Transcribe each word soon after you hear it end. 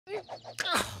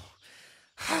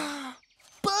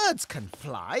Birds can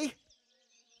fly.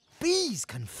 Bees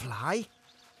can fly.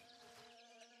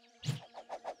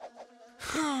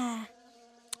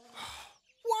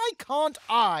 Why can't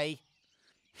I?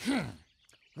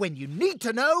 When you need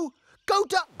to know, go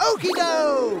to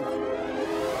OKIDO!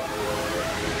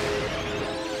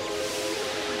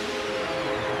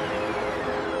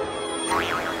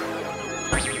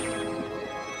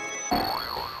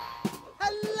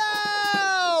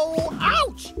 Hello!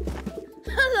 Ouch!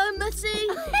 Hello, Missy.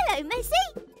 Hello, Missy.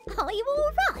 Are you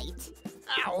all right?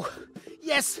 Ow!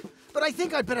 Yes, but I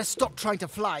think I'd better stop trying to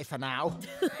fly for now.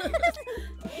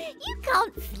 You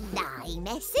can't fly,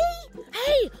 Missy.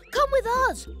 Hey, come with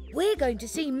us. We're going to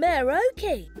see Mayor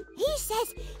Oki. He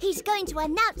says he's going to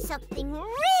announce something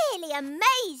really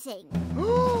amazing.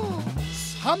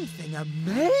 Something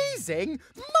amazing?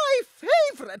 My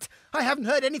favourite! I haven't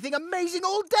heard anything amazing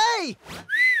all day!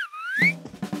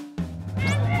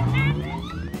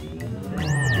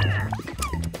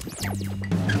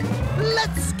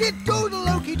 Let's skedaddle,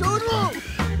 OKIDO!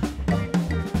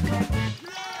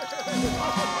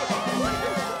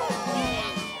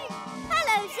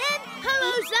 Hello, Zim.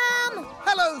 Hello, Zam.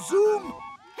 Hello, Zoom!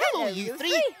 Hello, you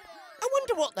three. I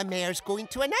wonder what the mayor's going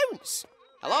to announce.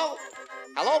 Hello?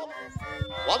 Hello?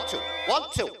 1, 2, 1,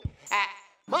 2.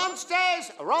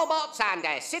 Monsters, robots and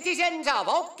citizens of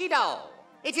OKIDO.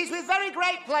 It is with very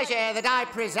great pleasure that I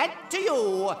present to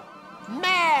you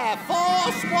Mayor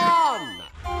Force 1.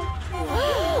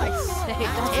 I say,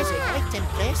 That is quite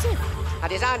impressive. I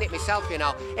designed it myself, you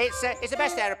know. It's the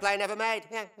best aeroplane ever made.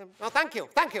 Yeah. Oh, thank you,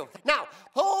 thank you. Now,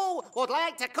 who would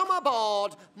like to come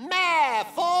aboard Mayor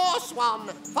Force 1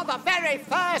 for the very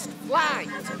first flight?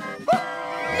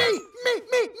 Me!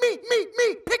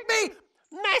 Pick me!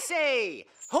 Messi!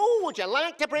 Who would you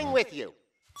like to bring with you?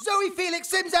 Zoe, Felix,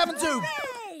 Zam and Zoom!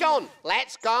 Done.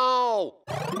 Let's go.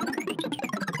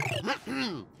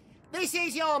 This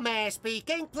is your mayor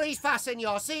speaking. Please fasten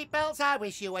your seatbelts. I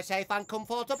wish you a safe and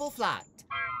comfortable flight.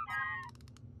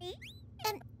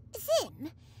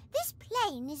 Zim, this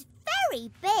plane is very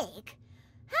big.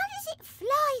 How does it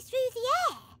fly through the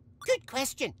air? Good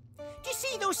question. Do you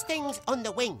see those things on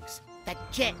the wings? The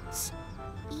jets?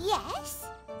 Yes.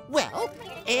 Well,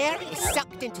 air is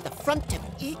sucked into the front of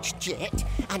each jet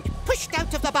and pushed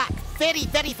out of the back very,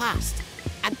 very fast.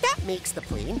 And that makes the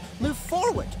plane move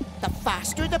forward. The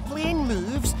faster the plane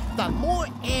moves, the more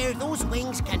air those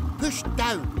wings can push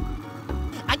down.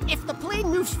 And if the plane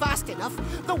moves fast enough,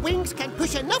 the wings can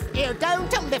push enough air down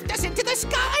to lift us into the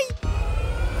sky.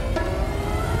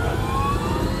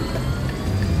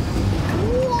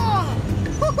 Whoa!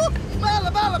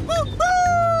 Bala, bala, boom,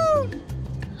 boom!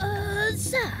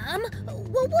 Sam,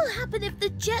 what will happen if the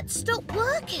jets stop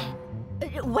working?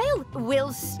 Well,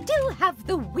 we'll still have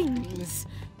the wings.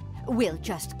 We'll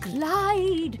just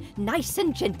glide nice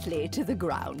and gently to the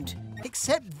ground.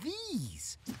 Except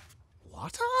these.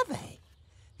 What are they?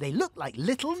 They look like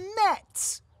little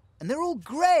nets. And they're all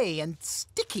grey and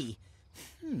sticky.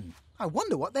 I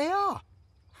wonder what they are.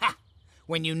 Ha!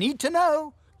 When you need to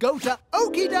know, go to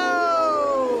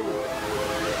OKIDO!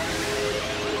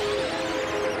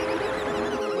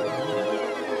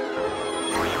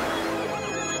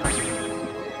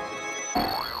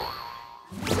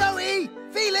 Zoe!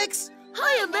 Felix!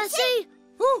 Hiya, Missy.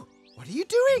 Ooh, what are you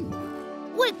doing?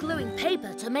 We're gluing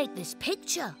paper to make this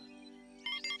picture.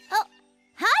 Oh,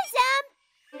 hi,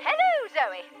 Zam. Hello,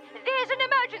 Zoe. There's an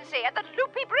emergency at the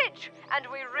Loopy Bridge, and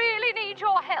we really need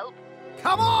your help.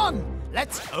 Come on!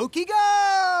 Let's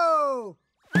OKIDO!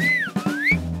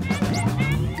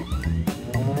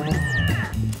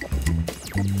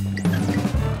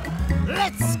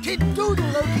 Let's skedaddle,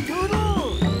 OKIDO!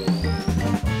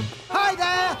 Hi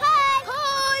there!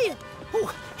 Hi!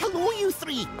 Oh, hello, you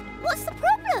three. What's the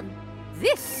problem?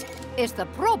 This is the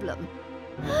problem.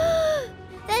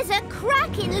 There's a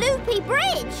crack in Loopy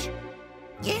Bridge.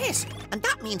 Yes, and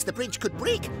that means the bridge could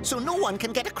break, so no one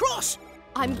can get across.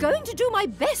 I'm going to do my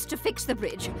best to fix the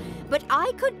bridge, but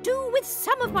I could do with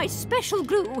some of my special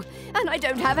glue, and I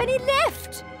don't have any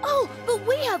left. Oh, but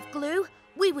we have glue.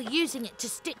 We were using it to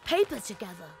stick paper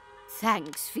together.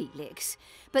 Thanks, Felix.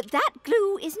 But that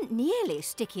glue isn't nearly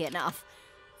sticky enough.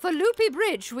 For Loopy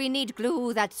Bridge, we need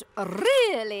glue that's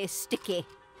really sticky.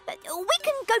 We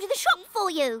can go to the shop for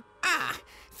you. Ah,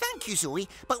 thank you, Zoe,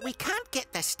 but we can't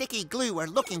get the sticky glue we're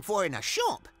looking for in a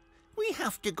shop. We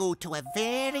have to go to a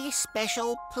very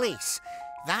special place.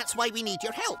 That's why we need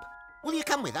your help. Will you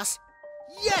come with us?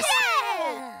 Yes!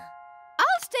 Yeah!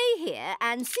 I'll stay here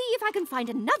and see if I can find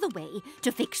another way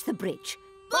to fix the bridge.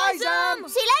 Bye, Zam!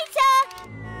 See you later.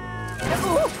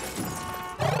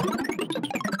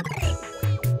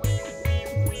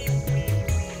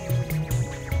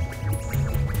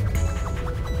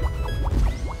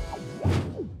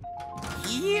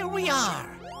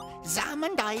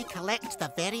 Zam and I collect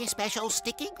the very special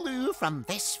sticky glue from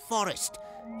this forest.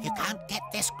 You can't get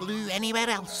this glue anywhere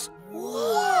else.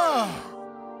 Whoa!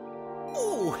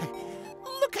 Oh,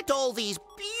 look at all these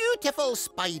beautiful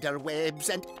spider webs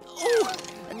and... Oh,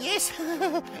 and yes,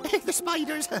 the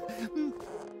spiders.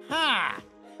 Ha!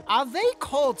 Are they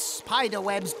called spider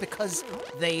webs because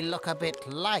they look a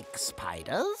bit like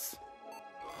spiders?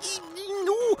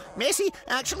 No, Messi,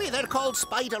 actually they're called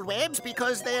spider webs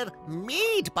because they're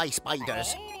made by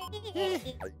spiders.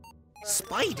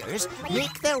 Spiders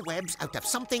make their webs out of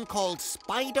something called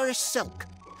spider silk.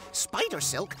 Spider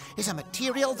silk is a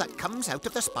material that comes out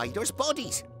of the spiders'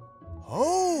 bodies.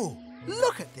 Oh,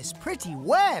 look at this pretty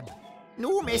web.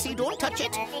 No, Messi, don't touch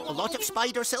it. A lot of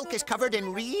spider silk is covered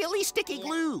in really sticky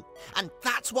glue. And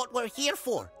that's what we're here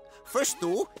for. First,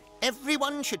 though,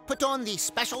 everyone should put on these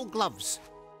special gloves.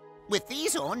 With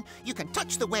these on, you can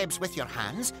touch the webs with your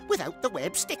hands without the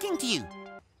web sticking to you.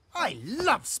 I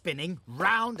love spinning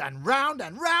round and round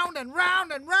and round and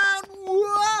round and round.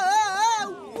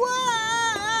 Whoa!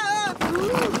 Whoa!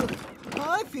 Ooh,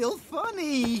 I feel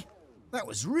funny. That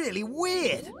was really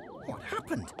weird. What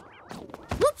happened?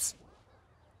 Whoops.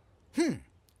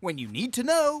 When you need to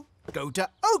know, go to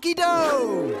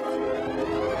OKIDO!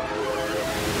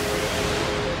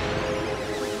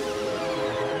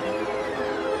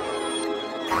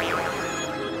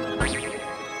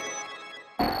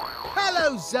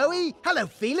 Hello, Zoe. Hello,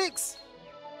 Felix.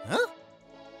 Huh?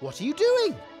 What are you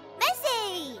doing?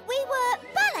 Messi, we were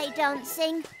ballet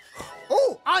dancing.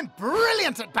 Oh, I'm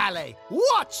brilliant at ballet.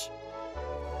 Watch.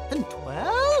 And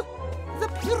twirl, the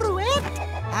pirouette,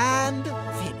 and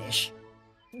finish.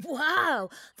 Wow,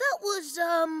 that was,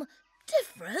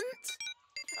 different.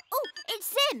 Oh, it's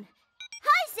Zim.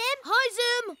 Hi, Zim. Hi,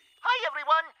 Zim. Hi,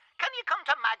 everyone. Can you come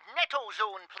to Magneto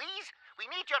Zone, please? We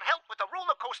need your help with the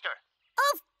roller coaster.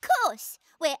 Of course.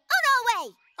 We're on our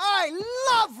way. I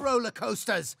love roller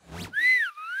coasters.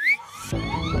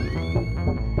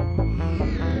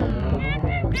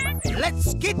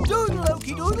 Let's get doodle,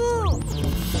 OKIDO.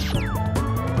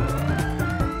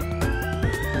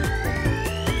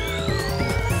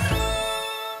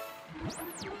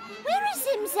 Where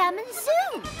is Zam and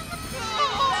Zoom?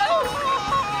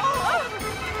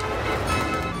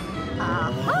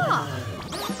 Aha!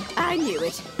 I knew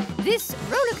it. This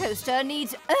roller coaster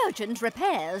needs urgent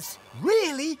repairs.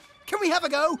 Really? Can we have a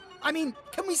go? I mean,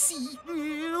 can we see?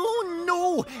 Oh,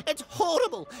 no. It's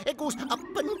horrible. It goes up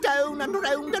and down and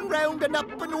round and round and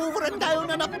up and over and down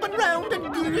and up and round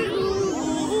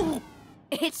and...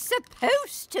 It's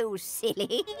supposed to,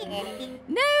 silly.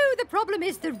 No, the problem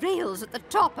is the rails at the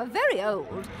top are very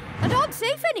old and aren't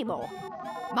safe anymore.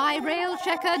 My rail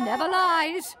checker never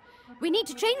lies. We need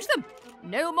to change them.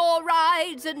 No more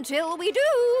rides until we do.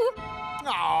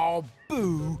 Oh,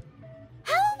 boo.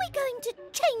 How are we going to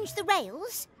change the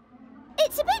rails?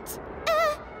 It's a bit,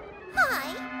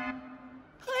 high.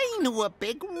 I know a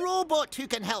big robot who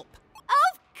can help.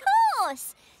 Of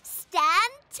course.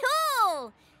 Stand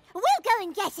tall. We'll go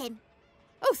and get him.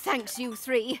 Oh, thanks, you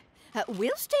three.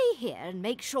 We'll stay here and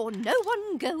make sure no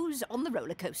one goes on the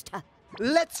roller coaster.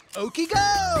 Let's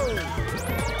OKIDO!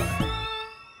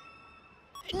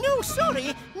 No,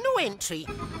 sorry. No entry.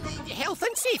 Health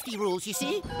and safety rules, you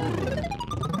see.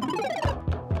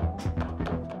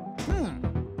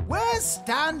 Where's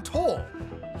Stand Tall?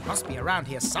 He must be around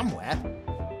here somewhere.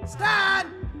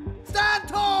 Stan! Stand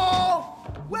Tall!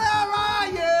 Where are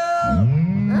you?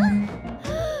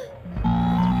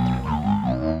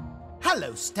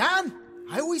 Hello, Stan.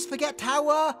 I always forget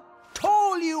how,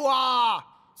 tall you are.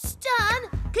 Stan,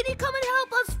 can you come and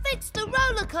help us fix the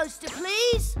roller coaster,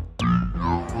 please?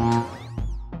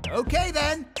 Okay,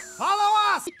 then. Follow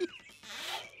us.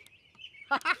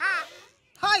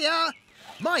 Hiya.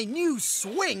 My new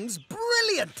swing's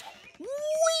brilliant.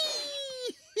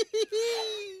 Whee!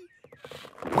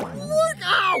 What?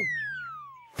 Ow!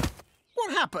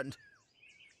 What happened?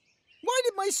 Why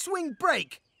did my swing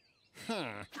break?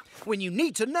 When you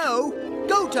need to know,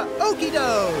 go to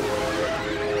OKIDO!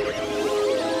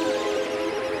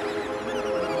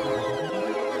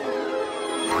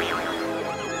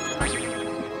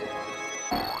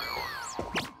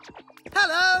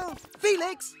 Hello,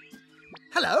 Felix.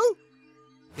 Hello?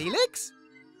 Felix?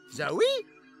 Zoe?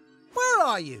 Where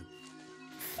are you?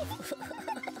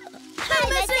 Hi,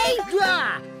 Messi.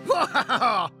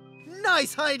 Ah!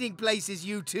 Nice hiding places,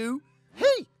 you two.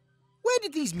 Hey, where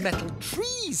did these metal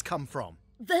trees come from?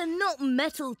 They're not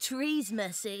metal trees,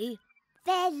 Messi.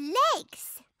 They're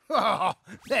legs. Oh,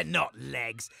 they're not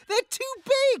legs. They're too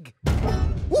big.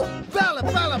 Woo, balla,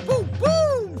 balla, boom,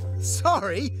 boom.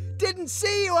 Sorry, didn't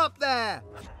see you up there.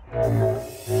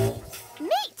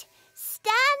 Meet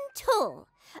stand tall.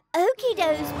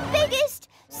 OKIDO's biggest,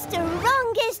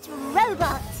 strongest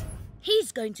robot.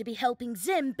 He's going to be helping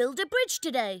Zim build a bridge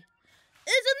today.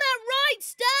 Isn't that right,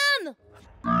 Stan?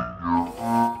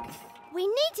 We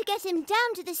need to get him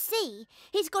down to the sea.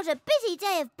 He's got a busy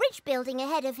day of bridge building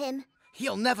ahead of him.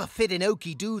 He'll never fit in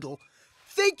Okie-doodle.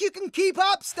 Think you can keep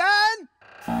up, Stan?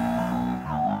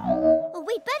 Well,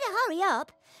 we'd better hurry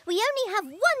up. We only have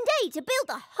one day to build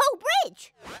the whole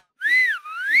bridge.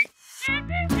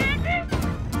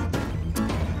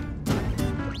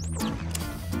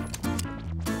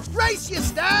 Race you,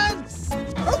 Stan!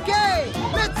 Okay,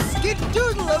 let's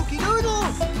skid-doodle, Okie-doodle!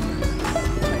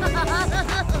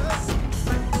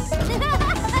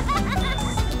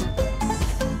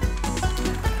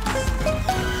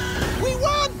 We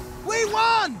won! We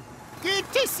won! Good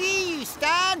to see you,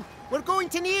 Stan. We're going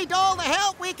to need all the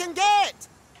help we can get.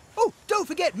 Oh, don't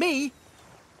forget me.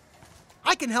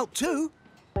 I can help too.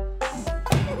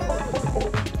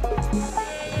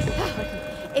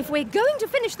 If we're going to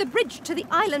finish the bridge to the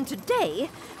island today,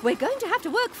 we're going to have to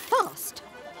work fast.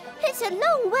 It's a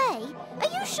long way. Are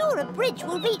you sure a bridge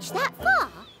will reach that far?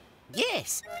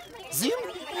 Yes.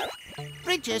 Zoom.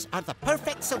 Bridges are the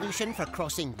perfect solution for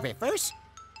crossing rivers,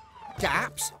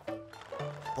 gaps,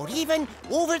 or even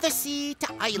over the sea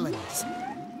to islands.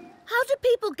 How do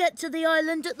people get to the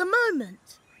island at the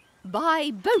moment?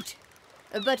 By boat.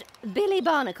 But Billy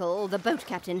Barnacle, the boat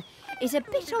captain, is a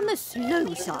bit on the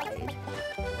slow side.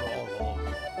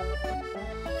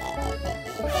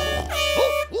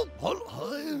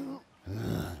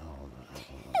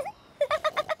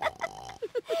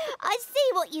 I see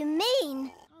what you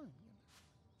mean.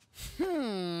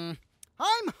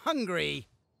 I'm hungry.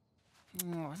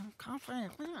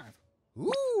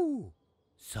 Ooh,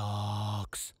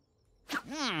 socks.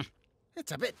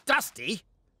 It's a bit dusty.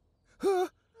 Ooh,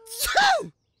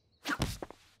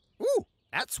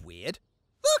 that's weird.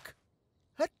 Look,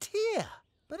 a tear.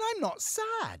 But I'm not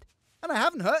sad, and I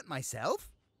haven't hurt myself.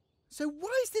 So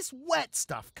why is this wet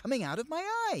stuff coming out of my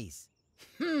eyes?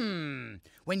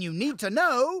 When you need to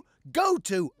know, go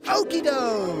to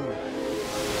OKIDO!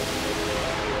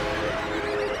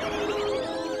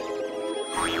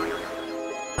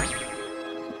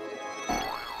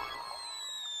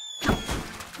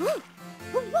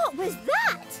 What was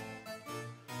that?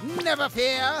 Never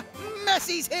fear,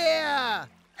 Messie's here!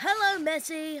 Hello,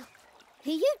 Messie.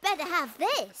 You'd better have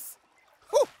this.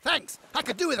 Oh, thanks. I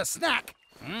could do with a snack.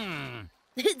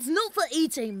 It's not for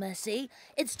eating, Messie.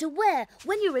 It's to wear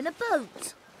when you're in a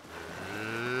boat.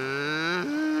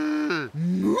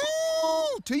 Moo!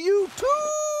 To you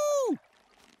too!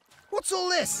 What's all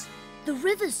this? The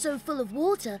river's so full of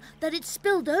water that it's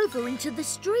spilled over into the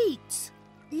streets.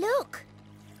 Look.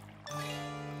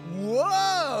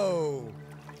 Whoa!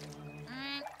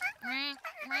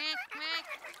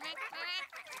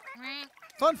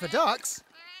 Fun for ducks.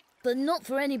 But not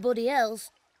for anybody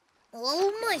else.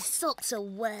 Oh, my socks are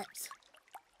wet.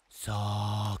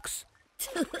 Socks.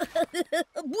 Which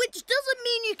doesn't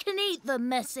mean you can eat them,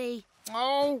 Messie.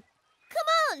 Oh. Come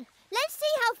on, let's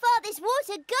see how far this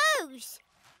water goes.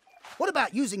 What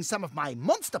about using some of my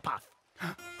Monster Puff?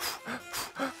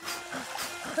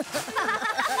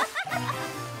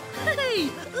 Hey,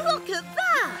 look at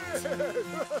that!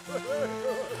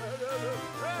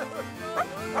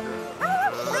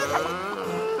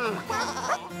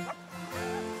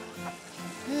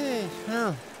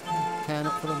 Well, turn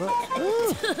up for the look.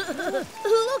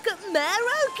 Look at Mayor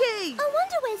Oki! I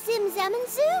wonder where Zam and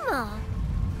Zoom are.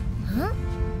 Huh?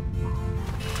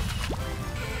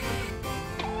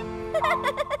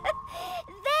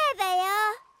 There they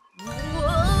are.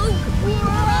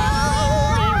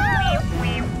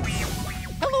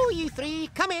 Hello, you three.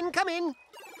 Come in, come in.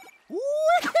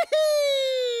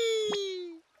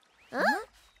 Huh?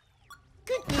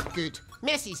 Good, good, good.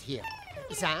 Messie's here.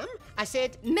 Zam, I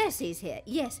said... Messie's here,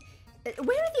 yes.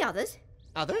 Where are the others?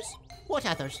 Others? What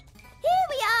others? Here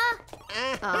we are.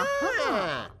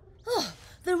 Aha! Oh,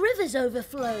 the river's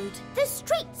overflowed. The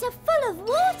streets are full of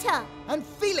water. And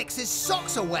Felix's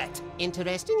socks are wet.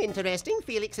 Interesting, interesting.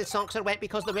 Felix's socks are wet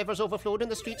because the river's overflowed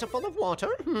and the streets are full of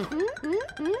water.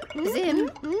 Zim?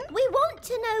 We want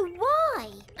to know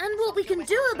why. And what we can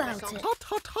do about it. Hot,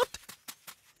 hot, hot.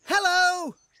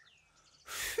 Hello.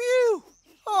 Phew.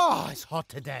 Oh, it's hot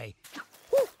today.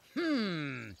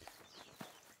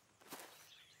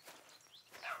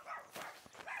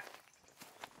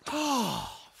 Oh,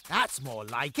 that's more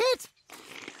like it.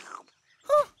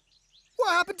 Huh.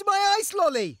 What happened to my ice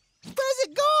lolly? Where's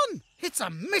it gone? It's a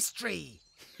mystery.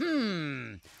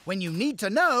 When you need to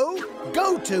know,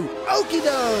 go to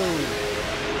OKIDO.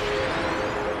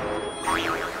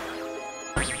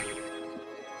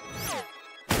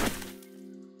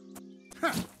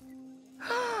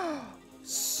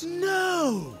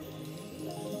 snow!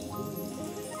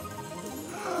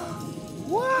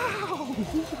 Wow!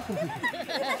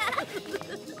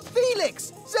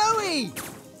 Felix! Zoe!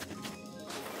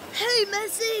 Hey,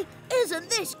 Messy, isn't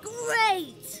this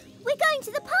great? We're going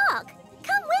to the park.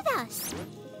 Come with us.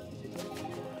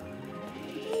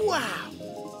 Wow!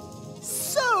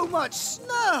 So much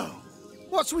snow!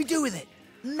 What shall we do with it?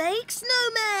 Make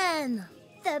snowmen!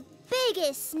 The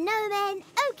biggest snowman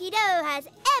OKIDO has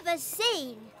ever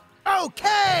seen.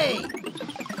 Okay!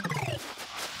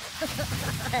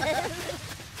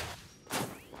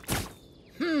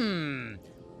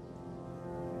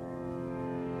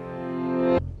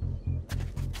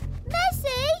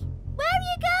 Messi, where are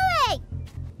you going?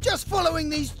 Just following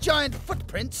these giant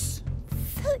footprints.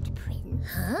 Footprints?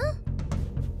 Huh?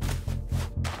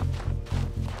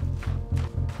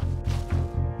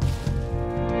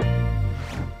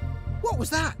 What was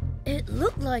that? It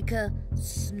looked like a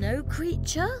snow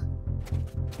creature.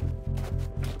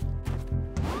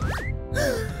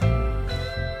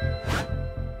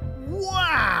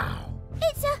 Wow!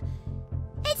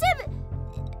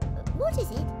 What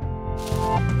is it?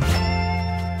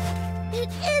 It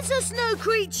is a snow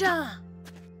creature.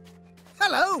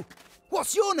 Hello!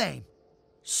 What's your name?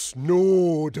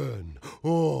 Snowden.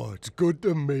 Oh, it's good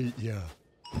to meet you.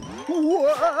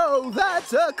 Whoa!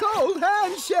 That's a cold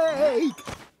handshake!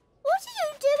 What are you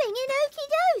doing in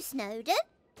OKIDO, Snowden?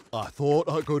 I thought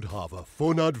I could have a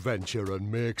fun adventure and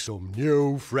make some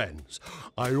new friends.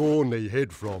 I only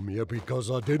hid from you because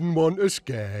I didn't want to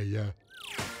scare you.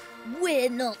 We're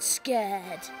not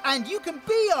scared. And you can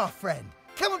be our friend.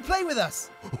 Come and play with us.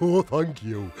 Oh, thank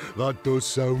you. That does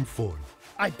sound fun.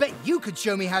 I bet you could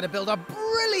show me how to build a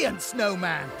brilliant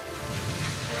snowman.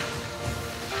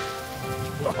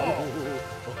 Oh,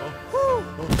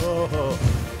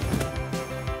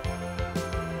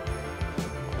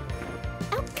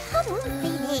 come on,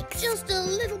 Felix. Just a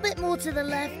little bit more to the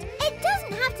left. It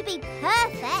doesn't have to be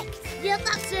perfect. Yep,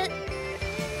 that's it.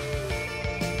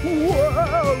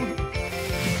 Whoa!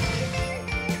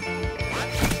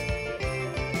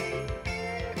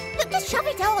 Look, just shove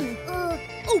it on. Oh,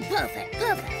 perfect,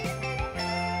 perfect.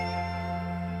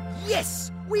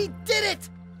 Yes! We did it!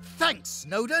 Thanks,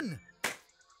 Snowden.